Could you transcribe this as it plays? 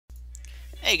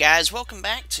Hey guys, welcome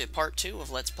back to part 2 of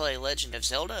Let's Play Legend of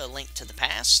Zelda, A Link to the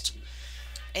Past.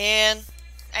 And,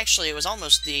 actually, it was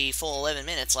almost the full 11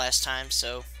 minutes last time,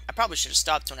 so I probably should have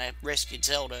stopped when I rescued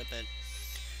Zelda, but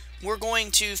we're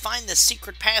going to find the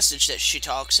secret passage that she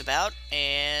talks about,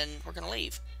 and we're going to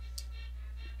leave.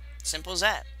 Simple as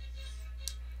that.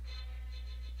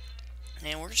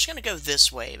 And we're just going to go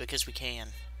this way, because we can.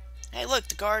 Hey look,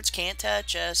 the guards can't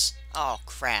touch us. Oh,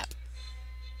 crap.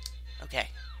 Okay.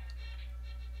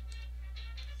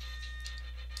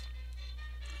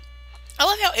 I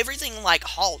love how everything, like,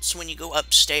 halts when you go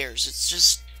upstairs. It's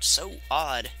just so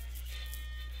odd.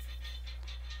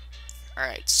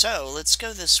 Alright, so, let's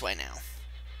go this way now.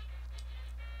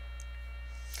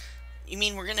 You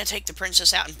mean we're gonna take the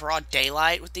princess out in broad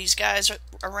daylight with these guys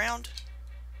around?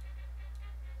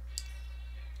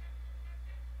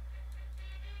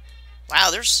 Wow,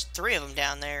 there's 3 of them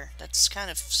down there. That's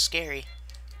kind of scary.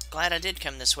 Glad I did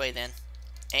come this way then.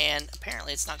 And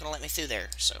apparently it's not gonna let me through there,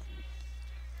 so...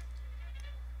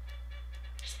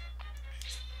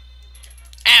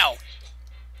 Ow!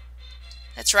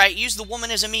 That's right, use the woman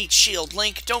as a meat shield,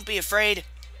 Link. Don't be afraid.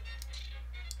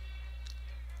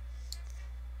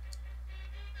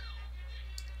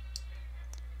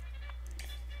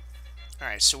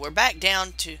 Alright, so we're back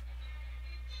down to...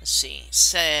 Let's see. It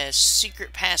says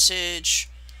secret passage.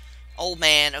 Old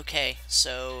man. Okay,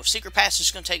 so secret passage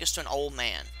is going to take us to an old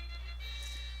man.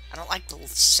 I don't like the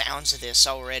sounds of this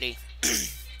already.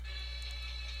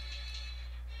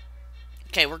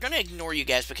 Okay, we're going to ignore you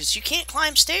guys because you can't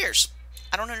climb stairs.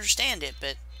 I don't understand it,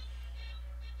 but...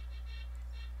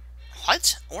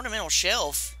 What? Ornamental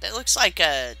shelf? That looks like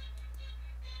a...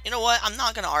 You know what? I'm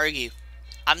not going to argue.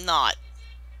 I'm not.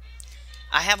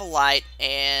 I have a light,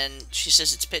 and she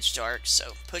says it's pitch dark,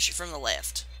 so push it from the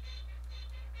left.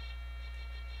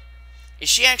 Is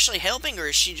she actually helping, or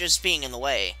is she just being in the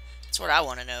way? That's what I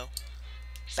want to know.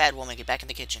 Bad woman, get back in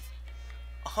the kitchen.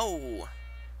 Oh.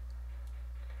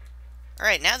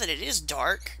 Alright, now that it is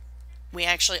dark, we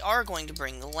actually are going to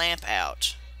bring the lamp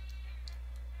out.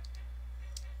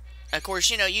 Of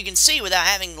course, you know, you can see without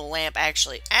having the lamp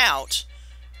actually out,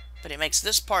 but it makes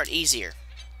this part easier.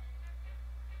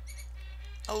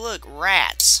 Oh, look,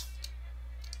 rats.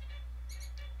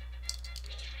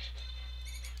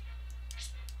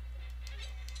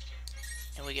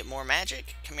 And we get more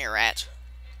magic. Come here, rat.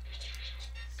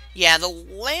 Yeah, the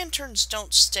lanterns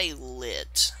don't stay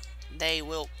lit. They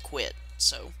will quit,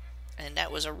 so... And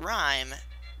that was a rhyme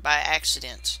by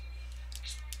accident.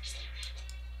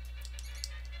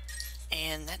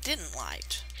 And that didn't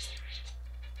light.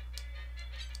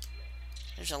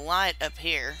 There's a light up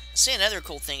here. See, another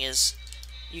cool thing is...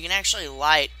 You can actually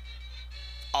light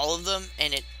all of them,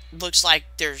 and it looks like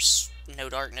there's no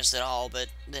darkness at all, but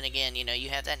then again, you know, you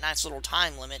have that nice little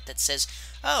time limit that says,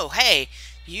 oh, hey,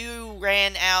 you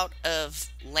ran out of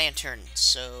lanterns,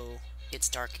 so it's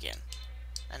dark again.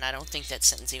 And I don't think that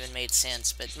sentence even made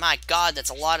sense, but my god, that's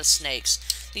a lot of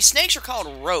snakes. These snakes are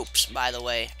called ropes, by the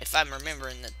way, if I'm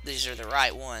remembering that these are the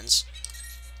right ones.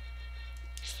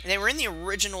 And they were in the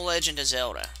original Legend of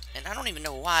Zelda. And I don't even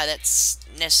know why that's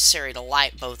necessary to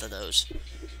light both of those.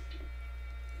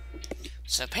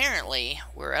 So apparently,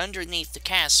 we're underneath the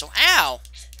castle. Ow!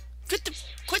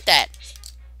 Quit that!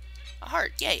 A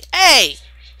heart, yay. Hey!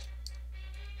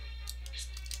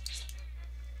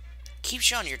 Keep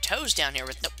showing your toes down here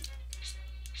with no...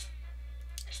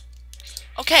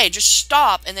 Okay, just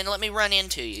stop and then let me run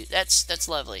into you. That's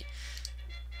lovely.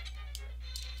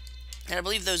 And I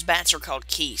believe those bats are called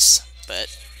Keese,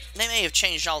 but... They may have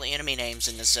changed all the enemy names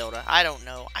in this Zelda. I don't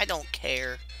know. I don't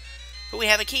care. But we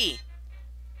have a key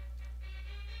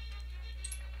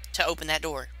to open that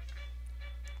door.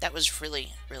 That was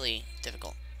really, really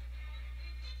difficult.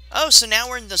 Oh, so now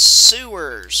we're in the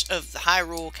sewers of the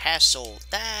Hyrule Castle.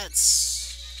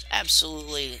 That's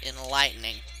absolutely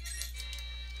enlightening.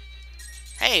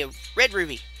 Hey, red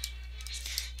ruby.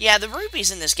 Yeah, the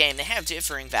rupees in this game, they have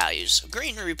differing values.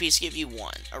 Green rupees give you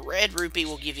 1. A red rupee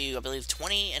will give you, I believe,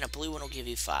 20, and a blue one will give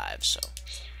you 5, so...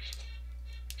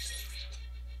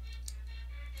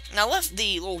 And I love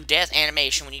the little death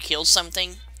animation when you kill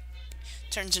something.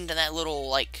 Turns into that little,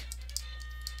 like...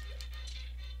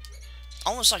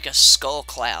 Almost like a skull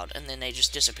cloud, and then they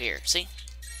just disappear. See?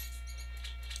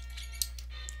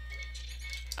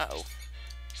 Uh-oh.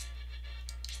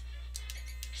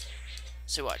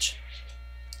 See, watch.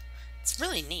 It's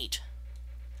really neat.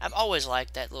 I've always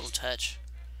liked that little touch.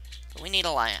 But we need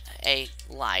a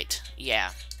light.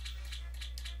 Yeah.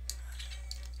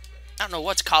 I don't know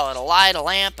what to call it. A light, a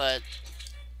lamp, a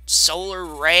solar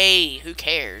ray. Who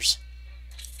cares?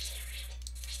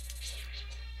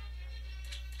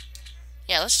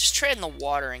 Yeah, let's just tread in the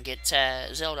water and get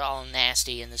Zelda all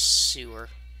nasty in the sewer.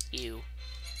 Ew.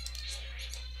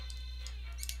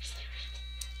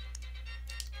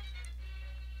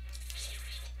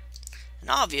 And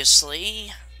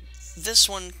obviously, this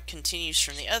one continues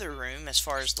from the other room as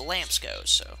far as the lamps go,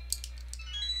 so.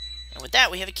 And with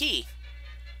that, we have a key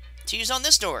to use on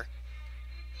this door.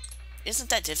 Isn't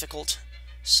that difficult?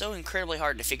 So incredibly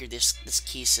hard to figure this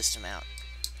key system out.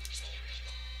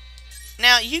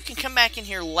 Now, you can come back in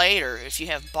here later if you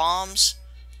have bombs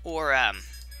or, I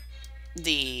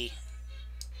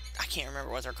can't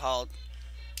remember what they're called.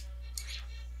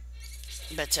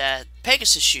 But,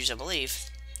 Pegasus shoes, I believe.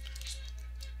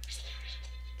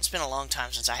 It's been a long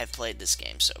time since I have played this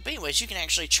game, so. But anyways, you can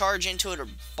actually charge into it or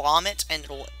bomb it, and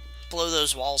it'll blow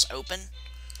those walls open.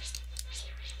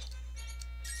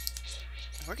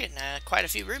 We're getting quite a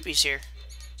few rupees here.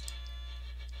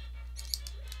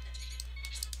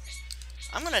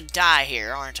 I'm gonna die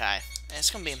here, aren't I? It's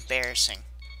gonna be embarrassing.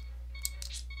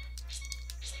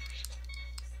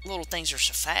 Little things are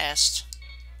so fast.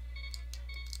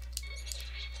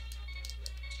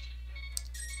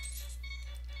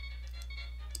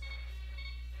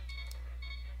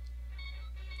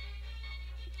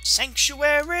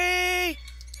 Sanctuary!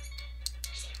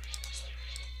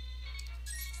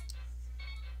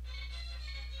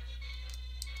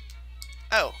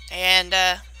 Oh, and,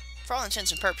 for all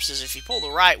intents and purposes, if you pull the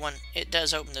right one, it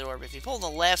does open the door, but if you pull the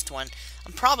left one,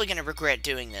 I'm probably going to regret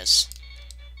doing this.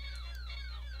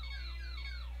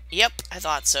 Yep, I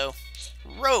thought so.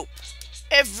 Rope!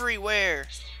 Everywhere!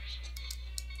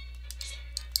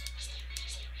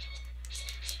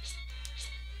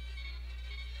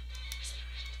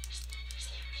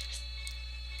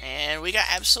 And we got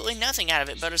absolutely nothing out of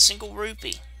it but a single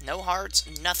rupee. No hearts,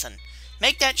 nothing.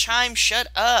 Make that chime shut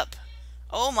up!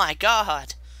 Oh my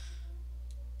god!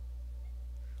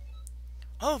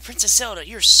 Oh, Princess Zelda,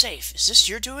 you're safe. Is this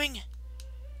your doing?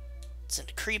 It's a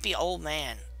creepy old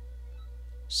man.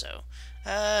 So,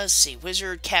 let's see.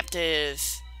 Wizard, captive.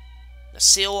 The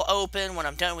seal open when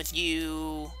I'm done with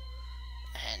you.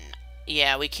 And,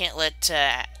 yeah, we can't let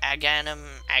Aghanim,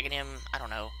 I don't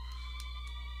know.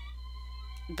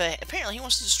 But apparently he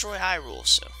wants to destroy Hyrule,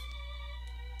 so.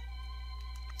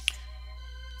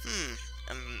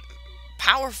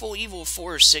 Powerful evil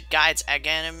force that guides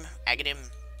Aghanim,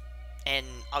 and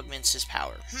augments his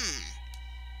power.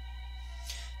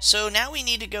 So now we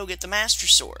need to go get the Master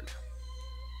Sword.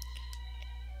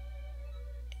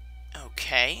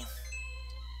 Okay.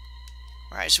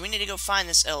 Alright, so we need to go find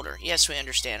this Elder. Yes, we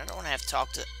understand. I don't want to have to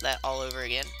talk to that all over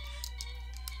again.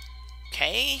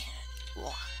 Okay.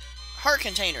 Well, heart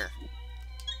container.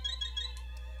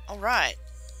 Alright.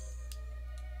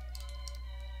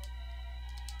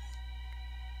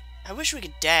 I wish we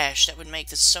could dash. That would make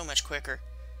this so much quicker.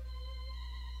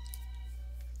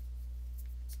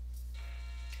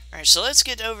 Alright, so let's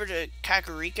get over to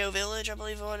Kakariko Village, I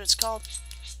believe is what it's called.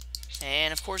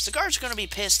 And, of course, the guards are going to be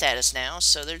pissed at us now,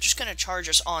 so they're just going to charge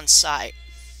us on sight.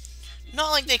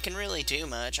 Not like they can really do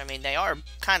much. I mean, they are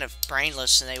kind of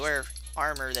brainless, and they wear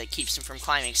armor that keeps them from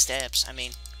climbing steps. I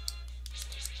mean,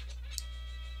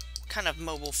 what kind of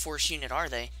mobile force unit are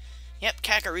they? Yep,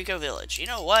 Kakariko Village. You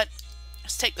know what?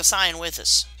 Let's take the sign with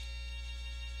us.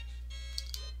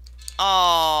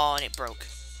 Oh, and it broke.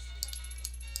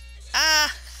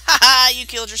 Ah, haha, you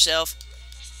killed yourself.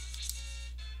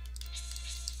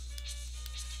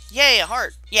 Yay, a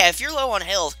heart. Yeah, if you're low on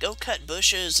health, go cut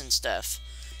bushes and stuff.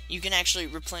 You can actually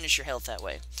replenish your health that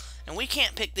way. And we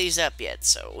can't pick these up yet,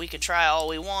 so we can try all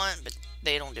we want, but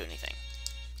they don't do anything.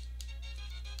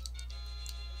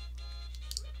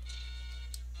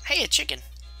 Hey, a chicken.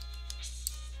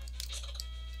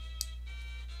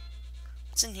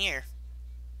 What's in here?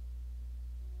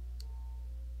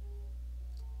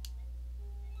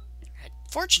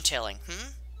 Fortune telling,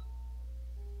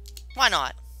 Why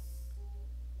not?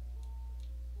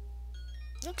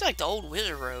 Look like the old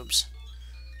wizard robes.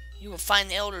 You will find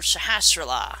the Elder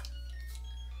Sahasrara.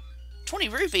 20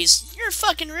 rupees? You're a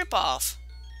fucking ripoff.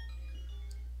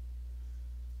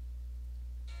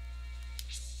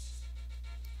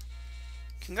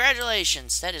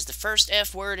 Congratulations, that is the first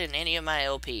F word in any of my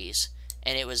LPs.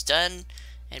 And it was done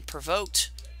and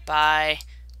provoked by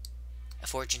a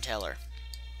fortune teller.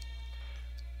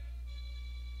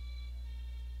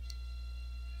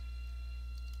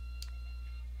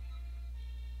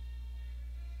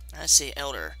 Let's see,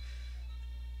 Elder.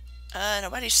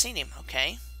 Nobody's seen him.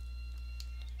 Okay.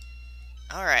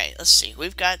 Alright, let's see.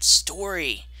 We've got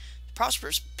Story.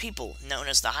 Prosperous people known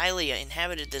as the Hylia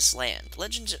inhabited this land.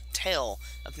 Legends tell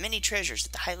of many treasures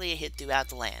that the Hylia hid throughout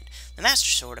the land. The Master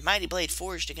Sword, a mighty blade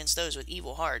forged against those with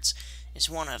evil hearts, is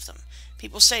one of them.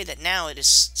 People say that now it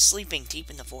is sleeping deep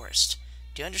in the forest.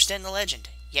 Do you understand the legend?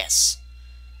 Yes.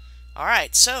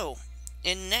 Alright, so,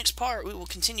 in the next part, we will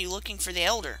continue looking for the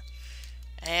Elder.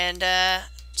 And,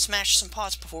 smash some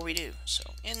pots before we do.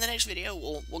 So, in the next video,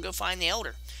 we'll go find the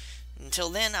Elder. Until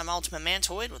then, I'm Ultimate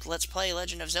Mantoid with Let's Play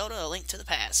Legend of Zelda: A Link to the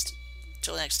Past.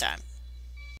 Until next time.